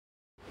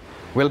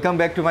Welcome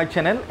back to my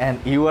channel, and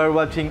you are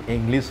watching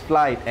English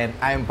Flight, and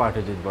I am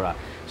Partijit Bora.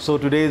 So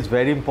today is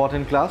very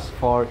important class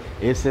for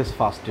SS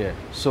first year.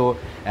 So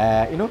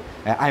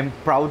I'm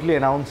proudly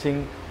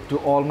announcing to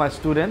all my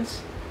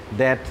students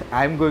that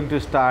I'm going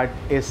to start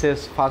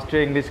SS first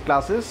year English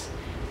classes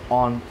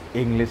on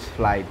English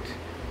Flight.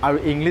 Our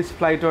English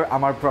Flight or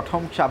our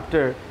pratham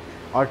chapter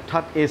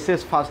অর্থাৎ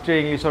SS first year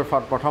ইংলিশৰ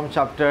প্ৰথম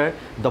চাপ্টাৰ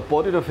the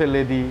portrait of a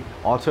lady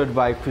অথৰ্ড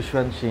বাই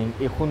খুশৱন্ত সিং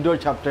এই সুন্দৰ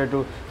চাপ্টাৰটো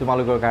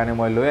তোমালোকৰ কাৰণে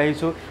মই লৈ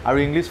আহিছোঁ আৰু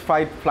ইংলিছ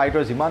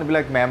ফ্লাইটৰ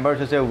যিমানবিলাক মেম্বাৰ্ছ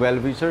আছে ৱেল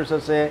উইচাৰ্ছ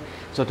আছে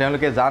চ'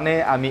 তেওঁলোকে জানে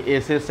আমি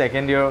SS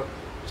ছেকেণ্ড ইয়াৰ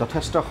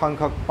যথেষ্ট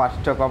সংখ্যক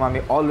পাঠ্যক্ৰম আমি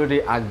অলৰেডি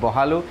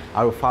আগবঢ়ালোঁ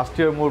আৰু ফাৰ্ষ্ট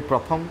ইয়াৰ মোৰ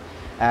প্ৰথম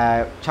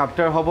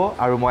চাপ্টাৰ হ'ব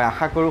আৰু মই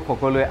আশা কৰোঁ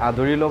সকলোৱে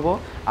আদৰি ল'ব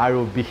আৰু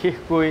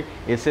বিশেষকৈ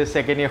SS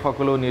ছেকেণ্ড ইয়াৰ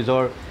সকলো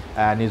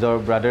নিজৰ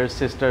ব্ৰাদাৰ্ছ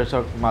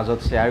ছিষ্টাৰ্ছক মাজত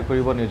শ্বেয়াৰ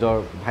কৰিব নিজৰ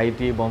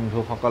ভাইটি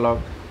বন্ধুসকলক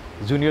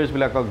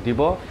জুনিয়ৰ্ছবিলাকক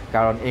দিব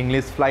কাৰণ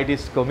English flight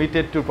is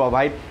committed two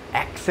provide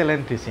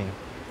excellent teaching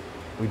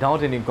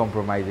without any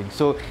কম্প্ৰমাইজিং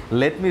so'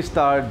 let me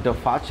start the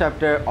first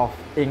chapter of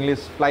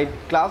English flight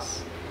class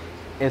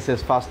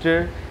SS first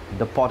year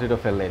the portrait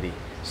of a lady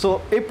চ'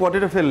 এই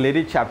portrait of a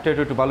lady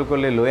চেপ্টাৰটো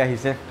তোমালোকলৈ লৈ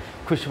আহিছে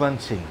খুশৱন্ত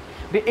সিং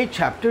এই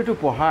চেপ্টাৰটো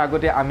পঢ়াৰ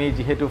আগতে আমি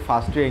যেহেতু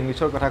first year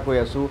ইংলিছৰ কথা কৈ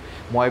আছোঁ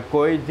মই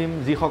কৈ দিম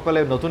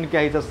যিসকলে নতুনকৈ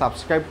আহিছে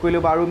ছাবস্ক্ৰাইব কৰি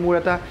ল'ব আৰু মোৰ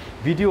এটা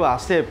ভিডিঅ'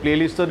 আছে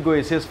প্লে'লিষ্টত গৈ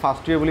SS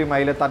ফাৰ্ষ্ট ইয়াৰ বুলি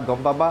মাৰিলে তাত গম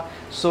পাবা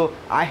চ'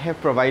 আই have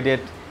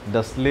provided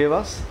the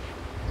syllabus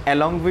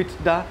along with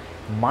the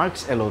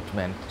marks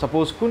allotment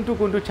suppose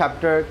কোনটো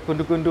চেপ্টাৰ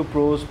কোনটো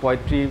প্ৰ'জ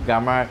পয়েট্ৰি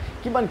গ্ৰামাৰ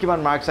কিমান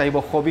মাৰ্কছ আহিব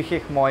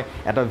সবিশেষ মই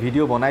এটা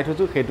ভিডিঅ' বনাই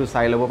থৈছোঁ সেইটো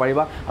চাই ল'ব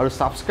পাৰিবা আৰু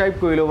ছাবস্ক্ৰাইব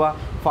কৰি ল'বা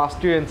first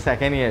year and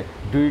second year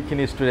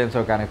দুইখিনি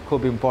ষ্টুডেণ্টছৰ কাৰণে খুব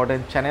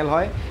ইম্পৰ্টেণ্ট চেনেল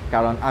হয়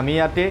কাৰণ আমি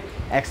ইয়াতে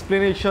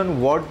explanation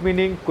word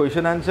meaning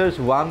question answers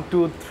 1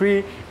 2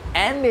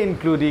 3 and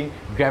including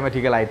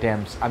grammatical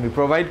items আমি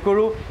প্ৰভাইড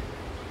কৰোঁ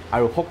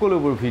আৰু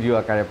সকলোবোৰ ভিডিঅ'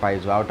 আকাৰে পাই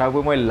যোৱা আৰু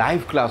তাৰপৰা মই লাইভ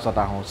ক্লাছত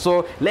আহোঁ চ'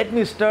 let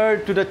me start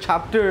to the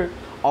chapter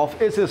of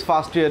SS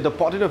first year the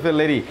portrait of a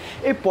lady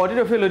এই portrait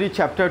of a lady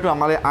চেপ্টাৰটো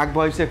আমালৈ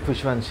আগবঢ়াইছে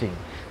খুশৱন্ত সিং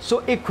চ'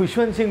 এই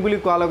খুশৱন্ত সিং বুলি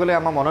কোৱাৰ লগে লগে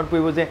আমাৰ মনত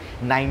পৰিব যে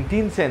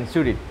 19th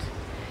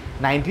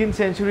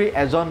century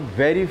এজন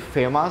very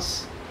famous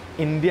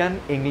Indian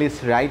English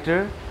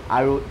writer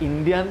আৰু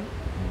ইণ্ডিয়ান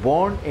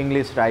বৰ্ণ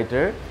ইংলিছ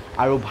ৰাইটাৰ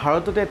আৰু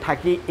ভাৰততে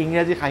থাকি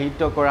ইংৰাজী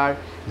সাহিত্য কৰাৰ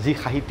যি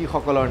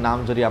সাহিত্যিকসকলৰ নাম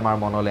যদি আমাৰ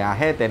মনলৈ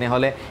আহে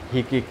তেনেহ'লে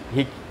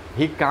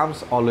হি কামছ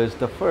অলৱেজ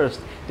দ্য ফাৰ্ষ্ট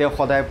তেওঁ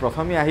সদায়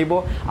প্ৰথমে আহিব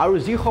আৰু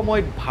যি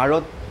সময়ত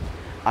ভাৰত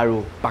আৰু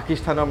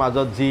পাকিস্তানৰ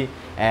মাজত যি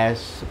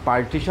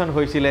পাৰ্টিশ্যন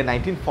হৈছিলে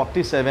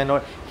 1947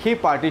 সেই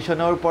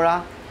পাৰ্টিশ্যনৰ পৰা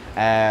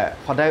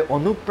সদায়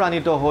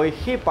অনুপ্ৰাণিত হৈ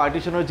সেই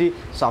পাৰ্টিশ্যনৰ যি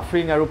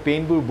ছাফাৰিং আৰু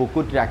পেইনবোৰ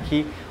বুকুত ৰাখি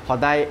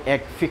সদায়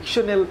এক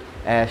ফিকশ্যনেল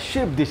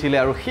শ্বেপ দিছিলে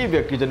আৰু সেই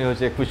ব্যক্তিজনী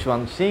হৈছে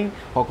খুশৱন্ত সিং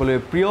সকলোৱে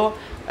প্ৰিয়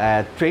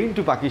ট্ৰেইন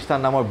টু পাকিস্তান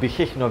নামৰ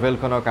বিশেষ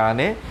নভেলখনৰ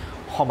কাৰণে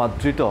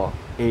সমাদৃত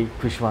এই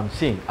খুশৱন্ত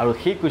সিং আৰু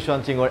সেই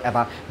খুশৱন্ত সিঙৰ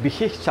এটা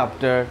বিশেষ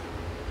chapter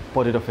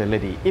portrait of a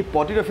lady এই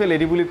পৰ্ট্ৰেইট অফ এ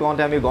লেডি বুলি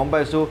কওঁতে আমি গম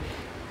পাইছোঁ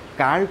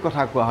কাৰ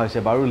কথা কোৱা হৈছে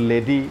বাৰু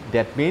লেডি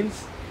ডেট মিনছ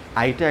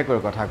আইতাকৰ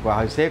কথা কোৱা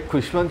হৈছে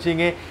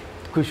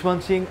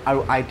খুশৱন্ত সিং আৰু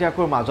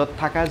আইতাকৰ মাজত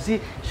থকা যি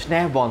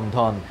স্নেহ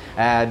বন্ধন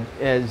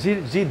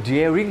যি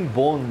ডিয়াৰিং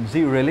বণ্ড যি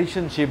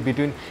relationship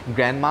between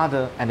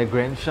গ্ৰেণ্ডমাদাৰ and A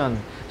গ্ৰেণ্ডছন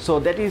so'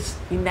 that is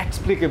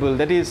ইনএক্সপ্লিকেবল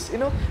that is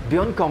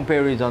beyond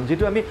comparison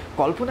যিটো আমি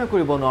কল্পনা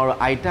কৰিব নোৱাৰোঁ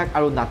আইতাক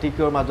আৰু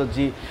নাতিকৰ মাজত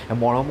যি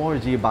মৰমৰ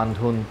যি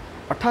বান্ধোন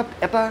অৰ্থাৎ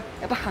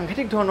এটা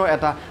সাংঘাতিক ধৰণৰ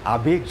এটা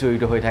আৱেগ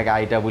জড়িত হৈ থাকে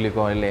আইতা বুলি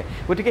ক'লে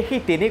গতিকে সেই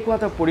তেনেকুৱা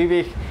এটা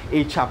পৰিৱেশ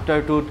এই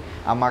চেপ্টাৰটোত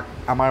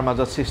আমাৰ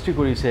মাজত সৃষ্টি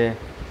কৰিছে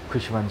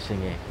খুশৱন্ত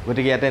সিঙে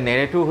গতিকে ইয়াতে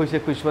নেৰেটিভ হৈছে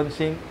খুশৱন্ত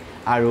সিং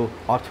আৰু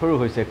অথৰো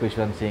হৈছে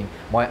খুশৱন্ত সিং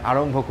মই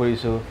আৰম্ভ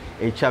কৰিছোঁ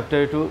এই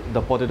চেপ্টাৰটো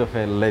the portrait of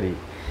a lady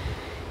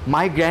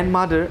My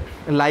grandmother,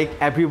 like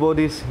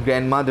everybody's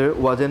grandmother,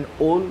 was an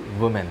old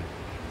woman.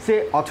 সে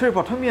অথৰে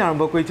প্ৰথমে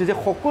আৰম্ভ কৰিছে যে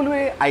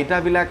সকলোৱে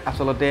আইতাবিলাক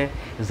আচলতে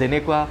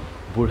যেনেকুৱা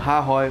বুঢ়া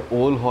হয়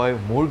অ'ল্ড হয়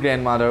মোৰ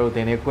গ্ৰেণ্ডমাদাৰো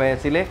তেনেকুৱাই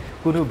আছিলে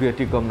কোনো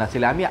ব্যতিক্ৰম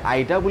নাছিলে আমি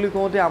আইতা বুলি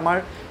কওঁতে আমাৰ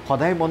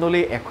সদায়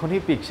মনলৈ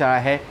এখনেই পিকচাৰ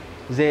আহে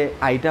যে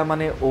আইতা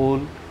মানে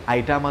অ'ল্ড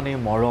আইতা মানে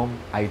মৰম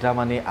আইতা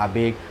মানে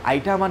আৱেগ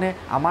আইতা মানে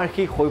আমাৰ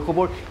সেই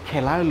শৈশৱৰ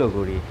খেলাৰ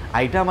লগৰী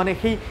আইতা মানে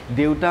সেই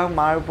দেউতা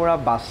মাৰ পৰা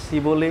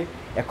বাচিবলৈ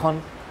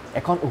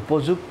এখন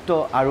উপযুক্ত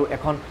আৰু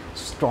এখন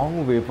ষ্ট্ৰং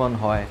ৱেপন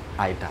হয়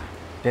আইতা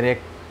তেনে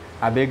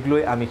আৱেগ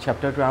লৈ আমি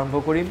চেপ্টাৰটো আৰম্ভ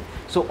কৰিম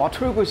চ'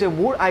 অথৰে কৈছে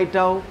মোৰ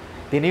আইতাও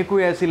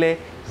তেনেকৈ আছিলে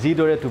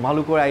যিদৰে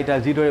তোমালোকৰ আইতা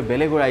যিদৰে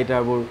বেলেগৰ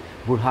আইতাবোৰ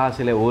বুঢ়া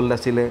আছিলে অ'ল্ড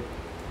আছিলে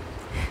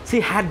She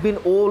had been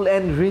old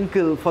and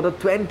wrinkled for the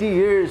 20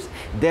 years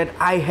that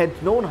I had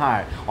known her.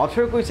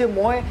 অথৰে কৈছে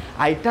মই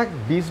আইতাক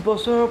 20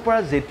 বছৰৰ পৰা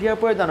যেতিয়াৰ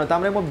পৰা জানো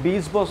তাৰমানে মই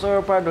 20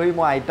 বছৰৰ পৰা ধৰি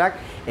মই আইতাক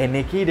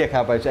এনেকেই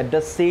দেখা পাইছোঁ at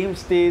the same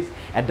stage,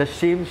 at the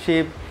same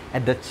shape,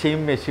 at the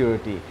same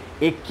maturity.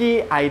 একেই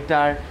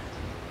আইতাৰ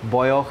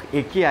বয়স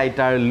একেই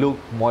আইতাৰ লুক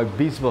মই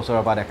 20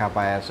 বছৰৰ পৰা দেখা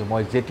পাই আছোঁ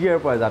মই যেতিয়াৰ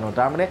পৰা জানো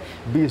তাৰমানে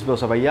 20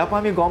 বছৰ পৰা ইয়াৰ পৰা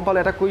আমি গম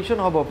পালোঁ এটা কুৱেশ্যন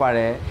হ'ব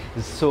পাৰে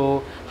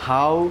চ'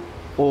 হাউ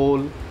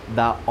old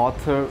the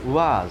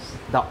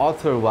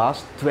author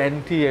was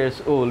 20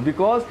 years old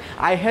because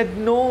I had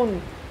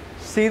known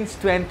since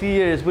 20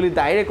 years বুলি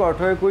ডাইৰেক্ট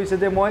অৰ্থৰে কৈছে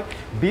যে মই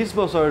 20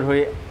 বছৰ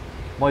ধৰি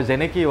মই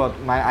যেনেকৈ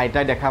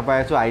আইতা দেখা পাই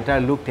আছো আইতাৰ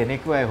লুক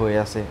তেনেকুৱাই হৈ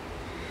আছে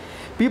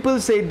people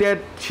say that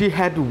she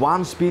had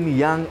once been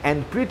young and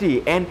pretty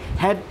and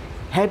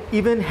had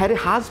even had a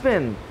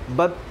husband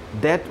but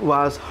that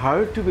was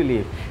hard to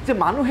believe যে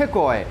মানুহে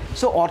কয়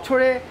সো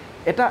অৰ্থৰে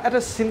এটা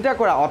চিন্তা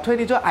কৰা অৰ্থৰে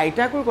নিজৰ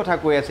আইতাকৰ কথা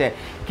কৈ আছে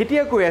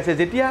কেতিয়া কৈ আছে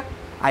যেতিয়া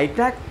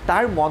আইতাক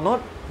তাৰ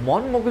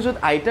মন মগজুত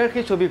আইতাৰ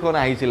সেই ছবিখন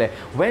আহিছিলে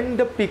when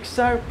the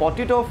picture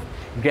portrait of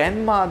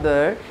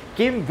grandmother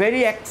came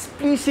very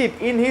explicit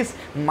in his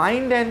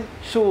mind and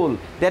soul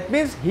that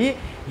means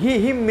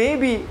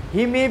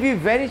he may be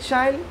very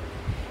child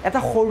এটা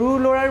সৰু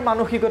লৰাৰ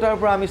মানসিকতাৰ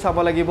পৰা আমি চাব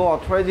লাগিব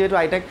অথৰে যেহেতু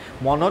আইতাক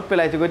মনত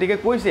পেলাইছে গতিকে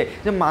কৈছে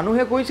যে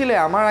মানুহে কৈছিলে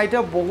আমাৰ আইতা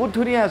বহুত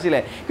ধুনীয়া আছিলে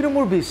কিন্তু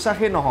মোৰ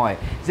বিশ্বাসে নহয়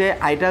যে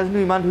আইতাজনো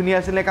ইমান ধুনীয়া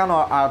আছিলে কাৰণ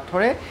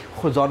অথৰে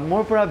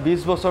জন্মৰ পৰা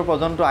 20 বছৰ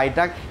পৰ্যন্ত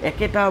আইতাক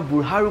একেটা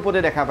বুঢ়া ৰূপতে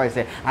দেখা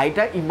পাইছে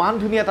আইতা ইমান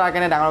ধুনীয়া তাৰ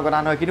কাৰণে ডাঙৰ কথা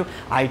নহয় কিন্তু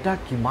আইতা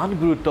কিমান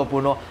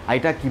গুৰুত্বপূৰ্ণ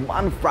আইতা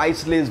কিমান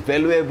প্ৰাইসলেছ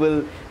valuable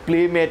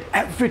playmate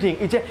everything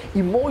it's a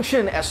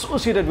emotion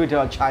associated with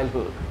hour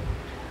childhood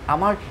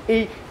আমাৰ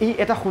এই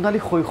এটা সোণালী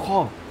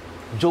শৈশৱ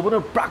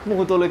যৌৱনৰ প্ৰাক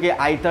মুহূৰ্তলৈকে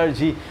আইতাৰ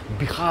যি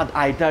বিষাদ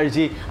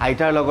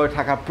আইতাৰ লগত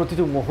থকা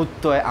প্ৰতিটো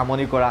মুহূৰ্তই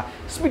আমনি কৰা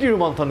স্মৃতি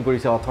ৰোমন্থন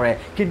কৰিছে অথৰে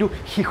কিন্তু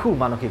শিশু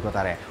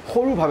মানসিকতাৰে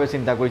সৰুভাৱে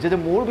চিন্তা কৰিছে যে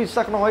মোৰ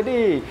বিশ্বাস নহয়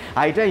দেই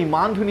আইতা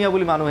ইমান ধুনীয়া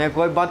বুলি মানুহে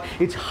কয় বাট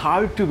it's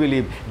hard to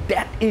believe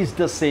that is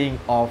the saying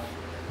of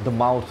the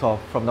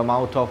from the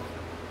mouth of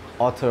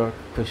author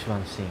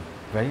Khushwant Singh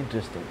very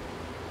interesting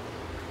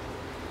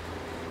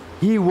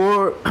he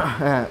wore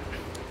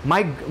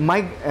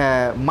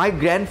my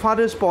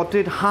grandfather's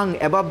portrait hung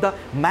above the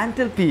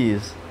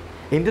mantelpiece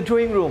in the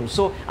drawing room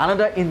so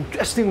another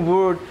interesting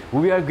word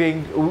we are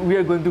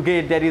going to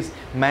get that is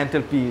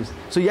mantelpiece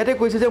so yate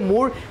koise je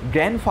more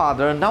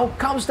grandfather now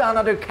comes the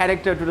another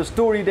character to the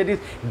story that is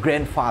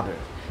grandfather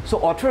so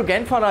author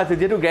grandfather ase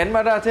jetu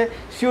grandmother ase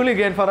surely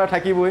grandfather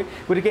thakiboi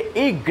gotike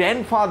ei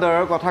grandfather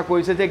kotha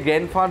koise je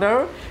grandfather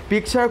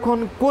picture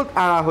khon kot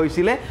ara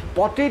hoisile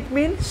portrait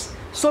means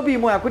ছবি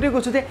মই আকতে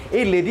কৈছো যে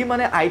এই lady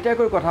মানে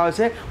আইতাকৰ কথা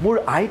হৈছে মোৰ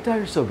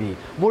আইতাৰ ছবি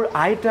মোৰ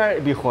আইতাৰ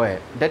বিষয়ে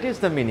that is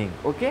the meaning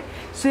okay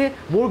সে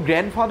মোৰ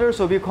গ্ৰাণ্ডফাদাৰ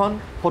ছবিখন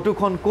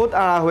ফটোখন কোট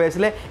আৰা হৈ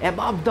আছিল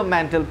above the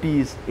mental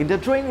piece in the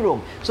drawing room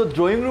so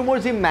drawing ৰুমৰ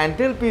যি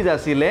মেণ্টেল পিস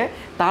আছিল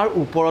তাৰ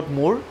ওপৰত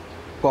মোৰ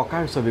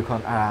ককাৰ ছবিখন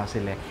আৰা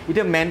আছিল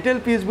এটা মেণ্টেল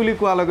পিস বুলি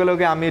কোৱা লগে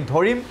লগে আমি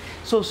ধৰিম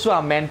সো সোৱা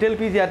মেণ্টেল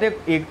পিস ইয়াতে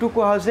একটু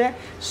কোৱা হৈছে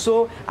সো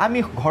আমি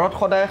ঘৰত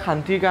সদায়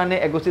শান্তিৰ কাৰণে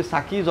এগছি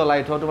চাকি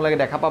জ্বলাই থওঁ তোমালোকে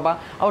দেখা পাবা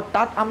আৰু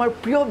তাত আমাৰ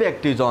প্ৰিয়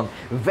ব্যক্তিজন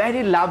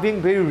ভেৰি লাভিং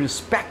ভেৰি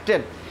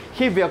ৰেসপেক্টেড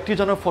সেই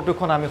ব্যক্তিজনৰ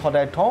ফটোখন আমি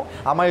সদায় থওঁ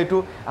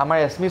আমাৰ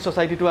এছমি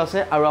সোসাইটিটো আছে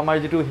আৰু আমাৰ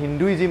যেটো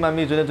হিন্দুইজম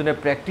আমি জনে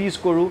প্ৰেক্টিস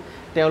কৰো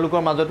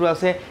তেওঁলোকৰ মাজতো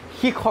আছে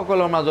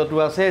শিখসকলৰ মাজতো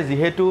আছে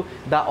যেহেতু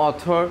দা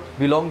author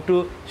belong to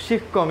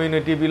Sikh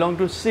community belong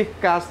to Sikh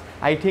caste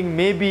I think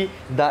maybe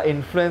da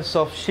influence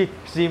of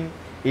শিখজম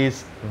is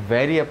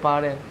very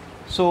apparent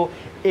so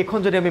এখন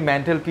যদি আমি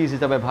মেণ্টেল পিস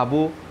হিচাপে ভাবো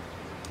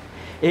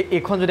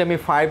এখন যদি আমি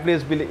ফায়াৰপ্লেস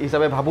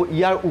হিচাপে ভাবো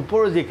ইয়াৰ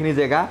ওপৰৰ যেখিনি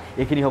জায়গা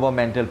এখিনি হ'ব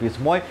মেণ্টেল পিস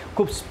মই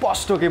খুব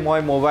স্পষ্টকৈ মই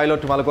মোবাইলত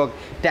তোমালোকক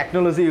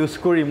টেকনলজি ইউজ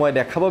কৰি মই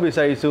দেখাব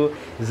বিচাৰিছো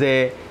যে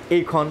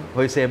এইখন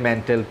হৈছে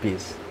মেণ্টেল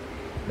পিস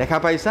দেখা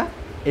পাইছা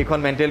এইখন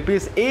মেণ্টেল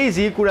পিস এই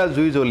যি কুৰা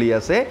জুই জ্বলি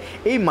আছে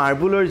এই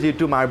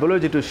মাৰ্বলৰ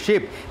যেটো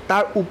শেপ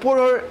তাৰ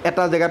ওপৰৰ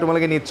এটা জায়গা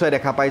তোমালোকে নিশ্চয়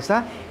দেখা পাইছা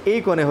এই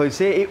কোনে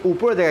হৈছে এই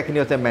ওপৰৰ জায়গাখিনি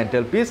হৈছে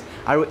মেণ্টেল পিস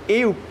আৰু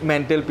এই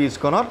মেণ্টেল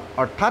পিসকনত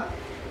অৰ্থাৎ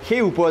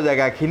সেই ওপৰৰ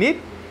জায়গাখিনিত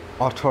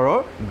অথৰৰ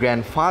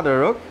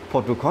গ্ৰাণ্ডফাদাৰক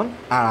ফটোখন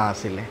আৰা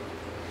আছিল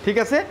ঠিক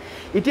আছে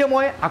এতিয়া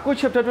মই আকৌ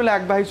চেপ্টাৰটোলৈ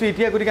আগবাঢ়িছো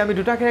এতিয়া গতিকে আমি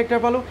দুটা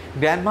ক্যাৰেক্টাৰ পালো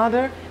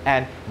গ্ৰাণ্ডমাদাৰ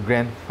এণ্ড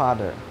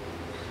গ্ৰাণ্ডফাদাৰ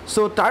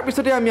সো তাৰ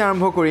পিছতে আমি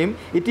আৰম্ভ কৰিম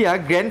এতিয়া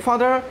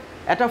গ্ৰাণ্ডফাদাৰ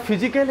at a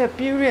physical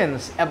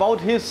appearance about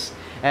his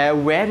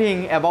wearing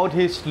about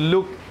his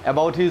look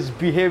about his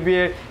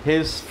behavior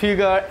his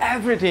figure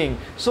everything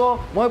so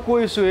মই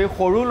কৈছো এই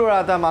সৰু লৰা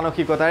এটা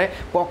মানসিকতাৰে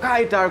ককা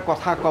আইতাৰ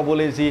কথা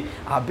কবলৈ যি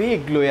আবেগ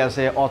লৈ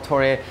আছে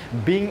অথৰে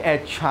being a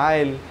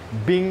child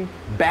being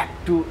back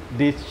to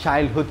this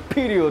childhood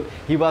period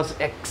he was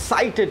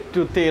excited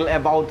to tell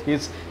about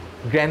his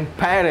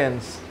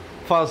grandparents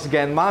first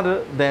grandmother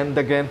then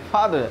the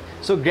grandfather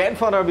so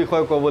grandfather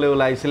বিষয় কবলৈ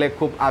ওলাইছিলে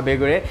খুব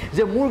আবেগৰে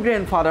যে মোৰ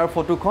grandfather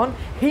ফটোখন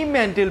হি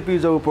মেণ্টেল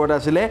পিসৰ ওপৰত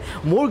আছিল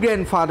মোৰ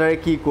grandfather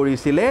কি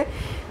কৰিছিলে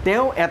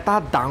তেও এটা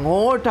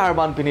ডাঙৰ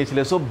টাৰবান পিনিছিল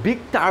so big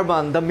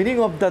turban the meaning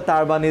of the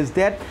turban is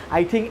that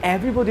I think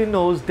everybody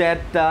knows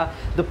that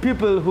the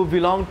people who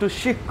belong to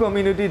Sikh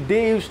community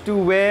they used to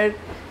wear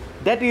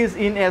that is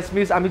in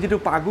Assamese আমি যেটো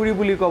পাগুৰি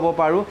বুলি কব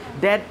পাৰো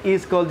that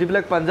is called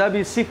যিবিলাক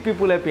পাঞ্জাবী শিখ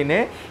পিপলে পিনে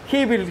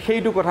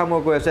সেইটো কথা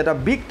মই কৈ আছো এটা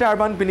বিগ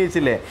টাৰবান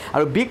পিনিছিলে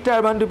আৰু বিগ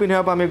টাৰবানটো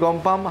পিনহাৰ পৰা আমি গম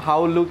পাম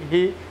হাউ লুক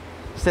হি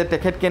সে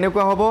তেখেত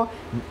কেনেকুৱা হ'ব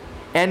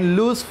and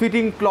loose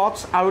fitting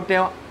clothes আৰু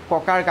তেওঁ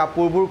ককাৰ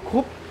কাপোৰবোৰ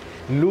খুব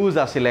লুজ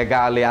আছিলে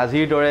গালে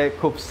আজিৰ দৰে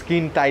খুব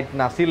স্কিন টাইট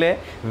নাছিলে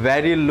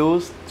very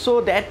loose so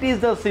that is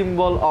the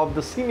symbol of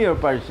the senior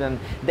person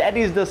that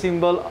is the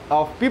symbol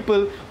of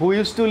people who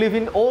used to live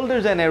in older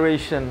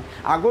generation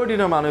আগৰ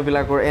দিনৰ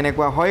মানুহবিলাকৰ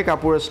এনেকুৱা হয়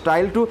কাপোৰৰ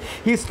ষ্টাইলটো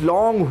his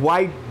long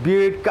white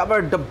beard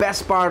covered the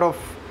best part of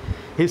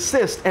his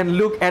chest and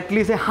look at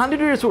least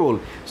 100 years old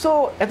so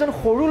এজন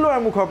সৰু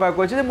ল'ৰাৰ মুখৰ পৰা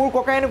কৈছে যে মোৰ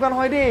ককা এনেকুৱা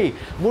নহয় দেই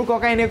মোৰ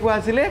ককা এনেকুৱা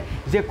আছিলে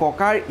যে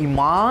ককাৰ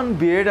ইমান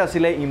বিয়েৰ্ড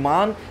আছিলে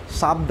ইমান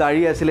সাপ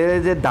দাড়ি আছিলে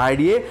যে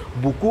দাড়িয়ে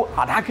বুকু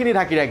আধাখিনি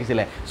ঢাকি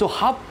ৰাখিছিলে so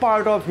half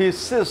part of his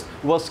chest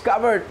was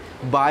covered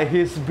by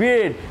his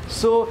beard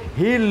so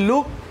he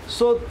looked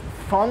so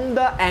from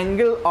the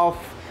angle of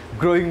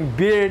growing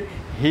beard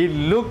he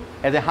looked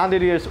as a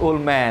 100 years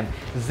old man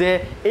যে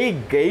এই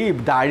গেইব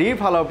দাড়িৰ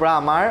ফালৰ পৰা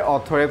আমাৰ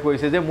অথৰে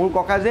কৈছে যে মোৰ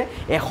ককা যে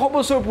 100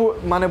 বছৰ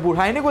মানে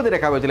বুঢ়া এনেকৈ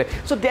দেখা গৈছিলে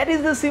so that is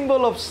the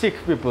symbol of Sikh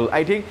people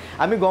I think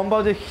আমি গম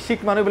পাওঁ যে শিখ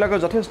মানুহবিলাকৰ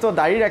যথেষ্ট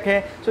দাড়ি ৰাখে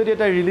so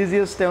এটা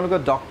ৰিলিজিয়াছ তেওঁলোকৰ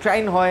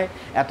ডক্ট্ৰাইন হয়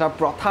এটা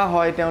প্ৰথা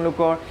হয়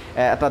তেওঁলোকৰ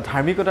এটা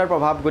ধাৰ্মিকতাৰ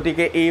প্ৰভাৱ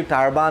গতিকে এই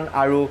টাৰবান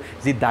আৰু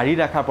যি দাড়ি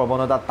ৰাখা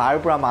প্ৰৱণতা তাৰ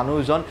পৰা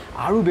মানুহজন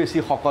আৰু বেছি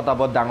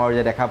শকতাবত ডাঙৰ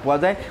যে দেখা পোৱা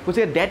যায়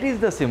গতিকে that is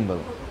the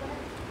symbol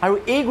আৰু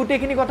এই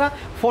গুটেখিনি কথা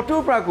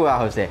ফটোৰ পৰা কোৱা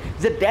হৈছে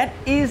যে that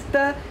is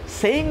the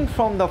saying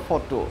from the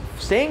photo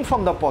saying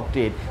from the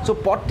portrait so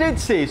portrait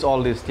says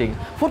all these things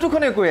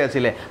ফটোখনে কৈ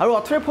আছিল আৰু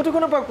অথৰে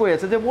ফটোখনৰ পৰা কৈ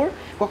আছে যে মোৰ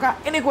ককা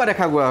এনেকুৱা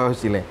দেখা গোৱা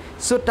হৈছিল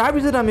so তাৰ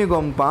পিছত আমি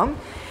গম পাম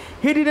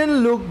he didn't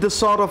look the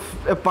sort of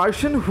a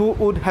person who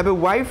would have a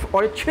wife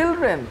or a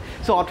children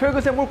so অথৰে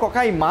কৈছে মোৰ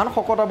ককা ইমান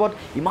শকতাবত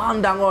ইমান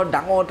ডাঙৰ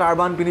ডাঙৰ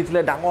টাৰবান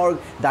পিনিছিলে ডাঙৰ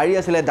দাড়ি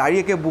আছিল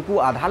দাড়িকে বুকু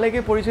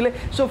আধালৈকে পৰিছিল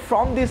so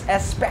from this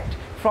aspect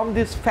from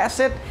this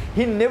facet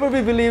he never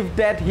be believed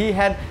that he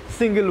had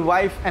single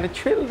wife and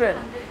children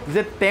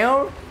যে তেওঁ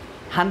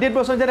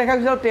 100% যে দেখা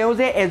গৈছিল তেওঁ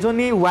যে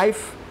এজনী ওয়াইফ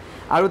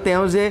আৰু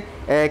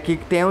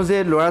তেওঁ যে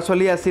ল'ৰা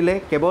ছোৱালী আছিল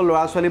কেৱল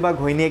ল'ৰা ছোৱালী বা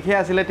ঘৈণীয়েকহে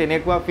আছিল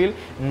তেনেকুৱা ফিল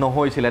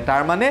নহৈছিল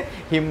তাৰ মানে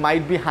he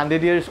might be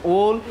 100 years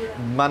old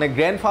মানে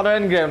গ্ৰান্ডফাদাৰ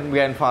এণ্ড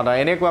গ্ৰান্ডফাদাৰ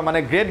এনেকুৱা মানে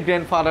গ্ৰেট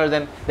গ্ৰান্ডফাদাৰ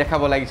যেন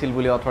দেখাব লাগিছিল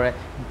বুলি অথৰে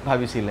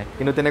ভাবিছিল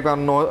কিন্তু তেনেকুৱা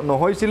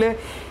নহৈছিল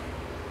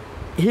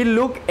he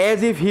looked as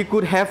if he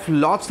could have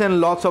lots and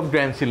lots of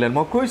grandchildren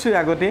মই কৈছো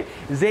আগতে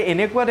যে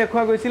এনেকুৱা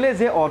দেখুৱা গৈছিল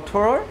যে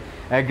অথৰৰ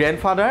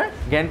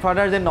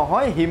grandfather যে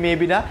নহয় he may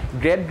be the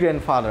great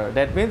grandfather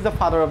that means the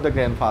father of the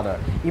grandfather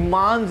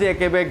ইমান যে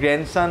একেবাৰে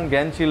grandson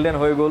grandchildren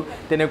হৈ গ'ল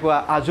তেনেকুৱা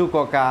আজু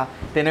ককা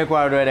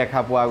তেনেকুৱা দৰে দেখা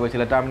পোৱা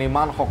গৈছিল তাৰ মানে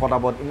ইমান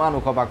শকতাবত ইমান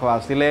ওখপাখ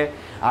আছিল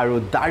আৰু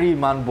দাড়ি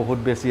ইমান বহুত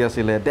বেছি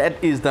আছিল that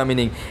is the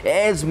meaning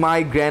as my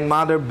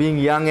grandmother being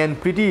young and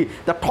pretty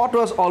the thought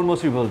was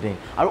almost revolting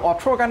আৰু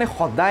অথৰ কাৰণে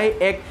সদায়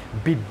এক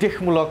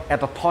বিদ্বেষমূলক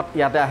এটা thought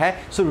ইয়াতে আহে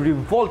so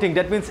revolting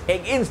that means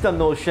against the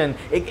notion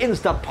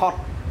against the thought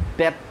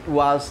that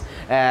was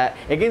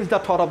against the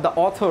thought of the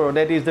author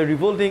that is the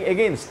revolting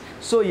against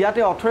so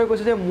yate author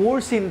কৈছে যে মোৰ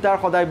চিন্তাৰ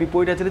সদায়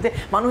বিপৰীত আছিল যে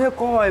মানুহে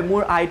কয়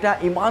মোৰ আইতা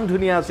ইমান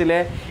ধুনিয়া আছিল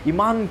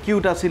ইমান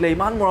কিউট আছিল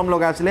ইমান মৰম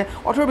লগা আছিল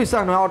author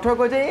বিশ্বাস নহয় author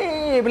কয় যে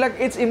এইবিলাক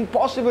it's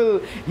impossible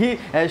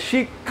she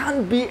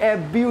can't be a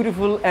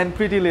beautiful and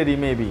pretty lady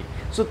maybe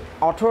so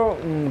author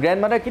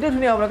grandmother কিতে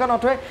ধুনিয়া হ'ব কাৰণ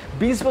author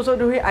 20 বছৰ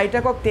ধৰি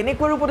আইতাকক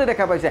তেনেকুৱা ৰূপতে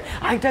দেখা পাইছে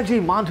আইতাক যে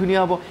ইমান ধুনিয়া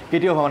হ'ব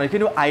কেতিয়াও হোৱা নাই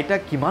কিন্তু আইতা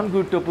কিমান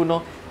গুৰুত্বপূৰ্ণ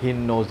he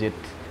knows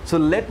it So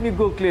let me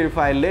go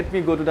clarify, let me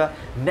go to the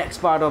next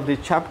part of the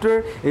chapter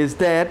is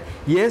that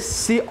yes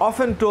she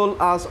often told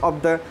us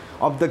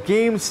of the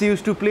games she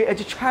used to play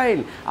as a child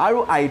aru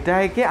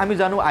aitaike ami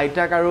janu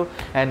aitak aru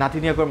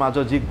natiniyakor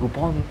majo ji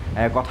gupon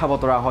kotha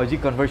botora hoy ji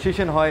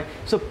conversation hoy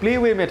so play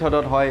way method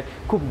hoy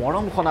khub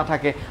morom khona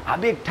thake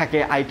abek thake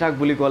aitak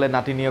buli gole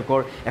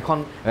natiniyakor ekhon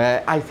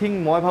I think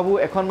moi bhabu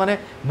ekhon mane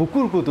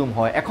bukur kutum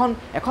hoy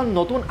ekhon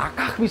notun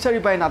akash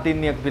bisari pai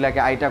natiniyak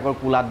bilake aitakor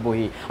kulat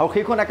bohi aru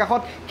hekhon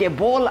akakhot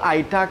kebol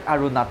aitak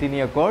aru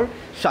natiniyakor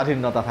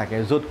স্বাধীনতা থাকে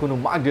যত কোনো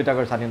মাক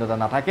দেউতাকৰ স্বাধীনতা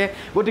নাথাকে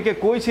গতিকে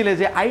কৈছিলে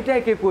যে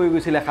আইতাকে কৈ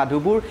গৈছিলে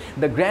সাধুবোৰ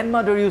the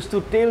grandmother used to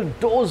tell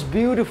those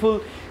beautiful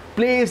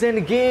plays and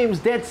games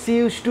that she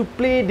used to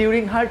play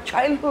during her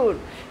childhood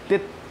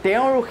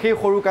তেওঁৰ সেই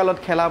সৰু কালত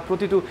খেলা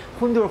প্ৰতিটো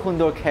সুন্দৰ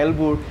সুন্দৰ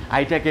খেলবোৰ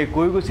আইতাকে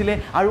কৈ গৈছিলে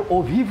আৰু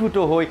অভিভূত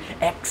হৈ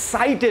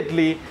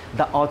excitedly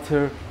the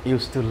author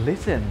used to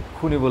listen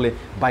শুনিবলৈ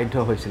বাধ্য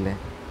হৈছিল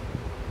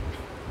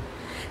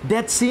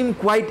that seemed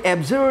quite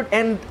absurd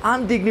and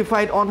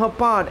undignified on her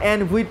part and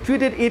we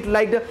treated it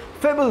like the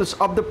fables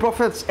of the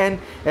prophets and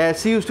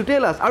she used to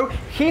tell us aru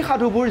he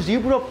hadubur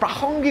jiburo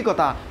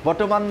prasangikota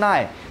bortoman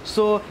nai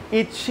so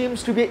it seems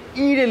to be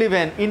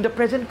irrelevant in the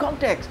present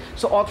context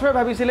so author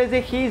bhabisile je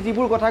he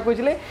jibur kotha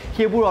koisile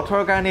hebur author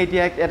karone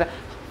etia eta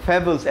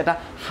fables eta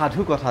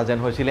সাধু কথা যেন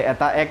হৈছিল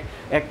এটা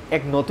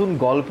এক নতুন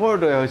গল্পৰ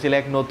দৰে হৈছিল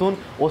এক নতুন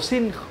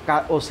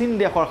অচিন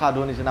দেশৰ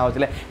সাধু নিচিনা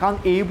হৈছিল কাৰণ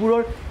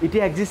এইবোৰৰ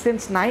এতিয়া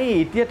এক্সিস্টেন্স নাই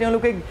এতিয়া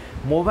তেওঁলোকে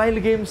মোবাইল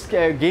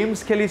গেমছ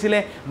খেলিছিলে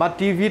বা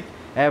টিভিত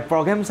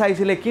প্ৰগ্ৰেম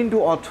চাইছিলে কিন্তু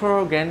অথৰৰ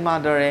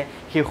গ্ৰেণ্ডমাদাৰে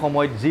সেই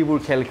সময়ত যিবোৰ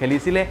খেল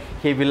খেলিছিলে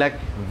সেইবিলাক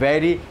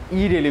ভেৰি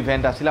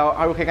ইৰেলিভেণ্ট আছিলে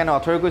আৰু সেইকাৰণে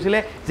অথৰে কৈছিলে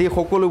যে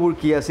সকলোবোৰ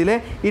কি আছিলে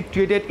it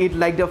treated it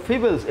like the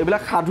fabless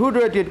এইবিলাক সাধুৰ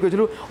দৰে ট্ৰিট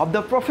কৰিছিলোঁ অফ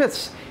দ্য প্ৰফেটছ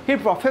সেই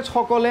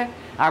প্ৰফেটসকলে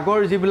আগৰ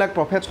যিবিলাক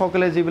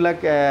প্ৰফেটসকলে যিবিলাক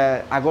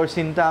আগৰ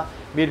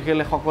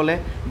চিন্তাবিদসকলে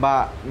বা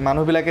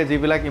মানুহবিলাকে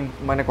যিবিলাক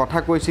মানে কথা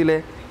কৈছিলে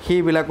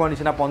সেইবিলাকৰ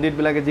নিচিনা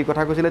পণ্ডিতবিলাকে যি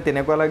কথা কৈছিলে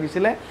তেনেকুৱা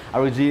লাগিছিলে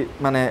আৰু যি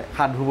মানে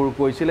সাধুবোৰ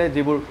কৈছিলে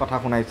যিবোৰ কথা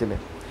শুনাইছিলে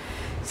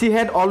She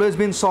had always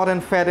been short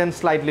and fat and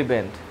slightly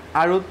bent.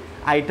 আৰু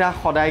আইতা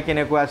সদায়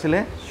কেনেকুৱা আছিলে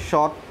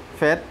short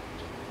fat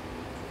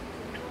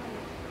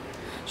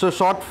so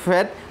short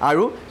fat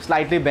আৰু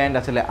slightly bent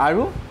আছিলে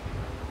আৰু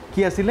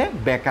কি আছিলে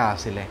বেকা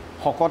আছিলে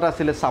হকত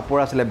আছিলে চাপৰ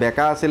আছিলে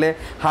বেকা আছিলে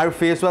her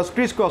face was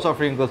crisscross of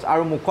wrinkles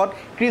আৰু মুখত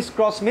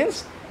crisscross means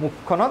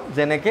মুখখনত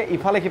যেনেকে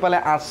ইফালে সিফালে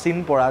আচিন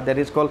পৰা that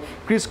is called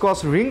crisscross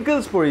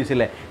wrinkles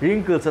পৰিছিলে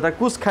wrinkles এটা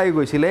কুচ খাই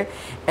গৈছিলে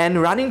and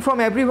running from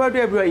everywhere to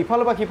everywhere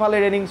ইফালে বা সিফালে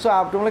running so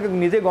আপোনালোকে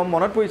নিজে গম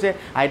মনত পৰিছে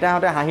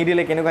আইতাহঁতে হাঁহি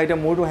দিলে কেনেকুৱা এটা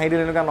মোৰটো হাঁহি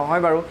দিলে এনেকুৱা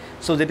নহয় বাৰু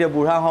so যেতিয়া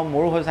বুঢ়া হম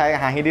মোৰো হৈ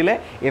হাঁহি দিলে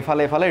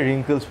এফালে এফালে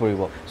wrinkles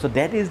পৰিব so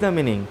that is the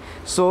meaning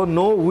so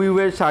no we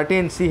were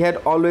certain she had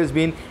always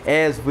been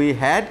as we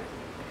had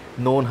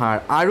known her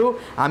আৰু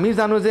আমি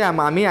জানো যে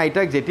আমি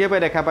আইতাক যেতিয়া পাই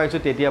দেখা পাইছো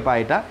তেতিয়া পাই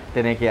আইতা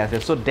তেনেকৈ আছে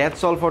so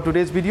that's all for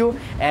today's video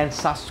and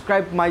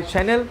subscribe my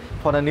channel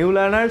for the new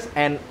learners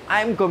and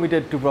I'm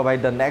committed to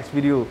provide the next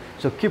video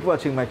so keep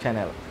watching my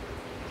channel